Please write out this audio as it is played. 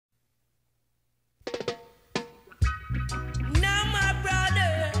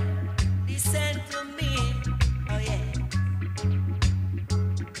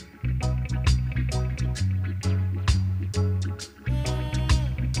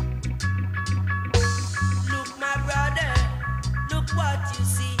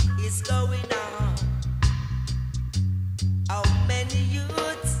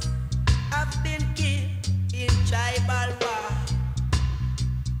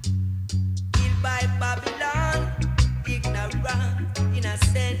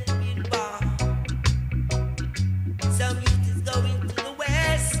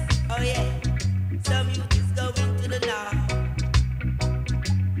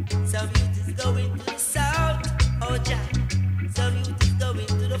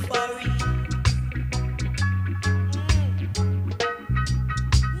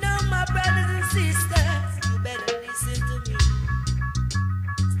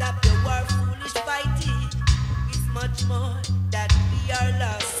much more that we are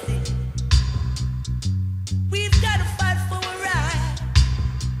lost in. We've got to fight for a right.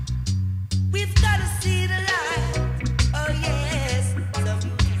 We've got to see the light. Oh yes, some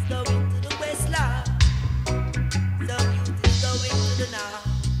youth is going to the west, Lord. Some youth is going to the north.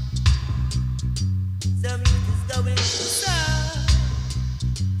 Some youth is going to the south.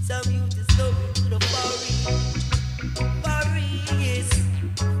 Some youth is going to the far east. Far east,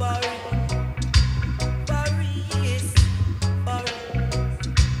 far east.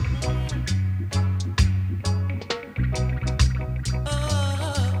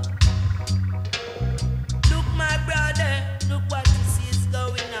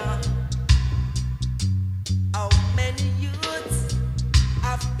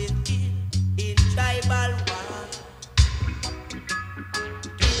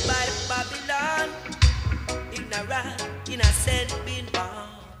 In a sense being born.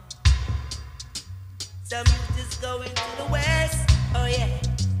 Some youth is going to the west, oh yeah.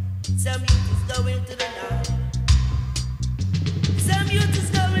 Some youth is going to the north. Some youth is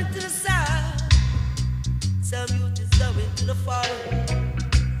going to the south. Some youth is going to the far.